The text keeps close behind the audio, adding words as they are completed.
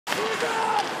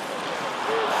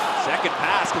second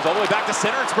pass, comes all the way back to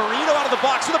center. It's Marino out of the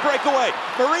box with a breakaway.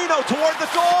 Marino toward the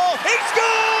goal. He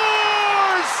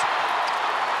scores!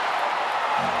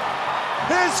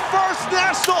 His first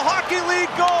National Hockey League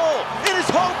goal in his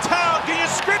hometown. Can you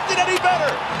script it any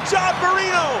better? John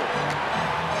Marino.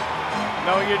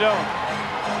 No, you don't.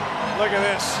 Look at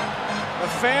this.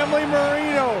 The family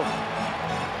Marino.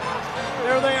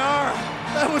 There they are.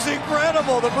 That was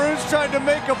incredible. The Bruins tried to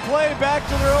make a play back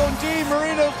to their own D.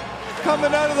 Marino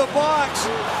coming out of the box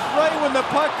right when the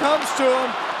puck comes to him.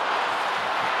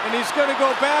 And he's going to go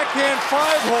backhand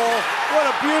 5-hole. What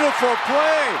a beautiful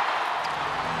play.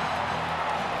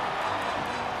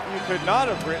 You could not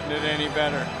have written it any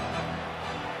better.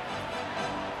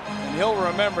 And he'll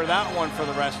remember that one for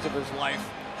the rest of his life.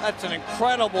 That's an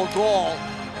incredible goal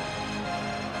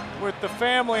with the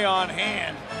family on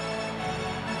hand.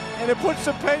 And it puts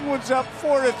the Penguins up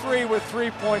 4-3 with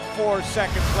 3.4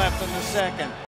 seconds left in the second.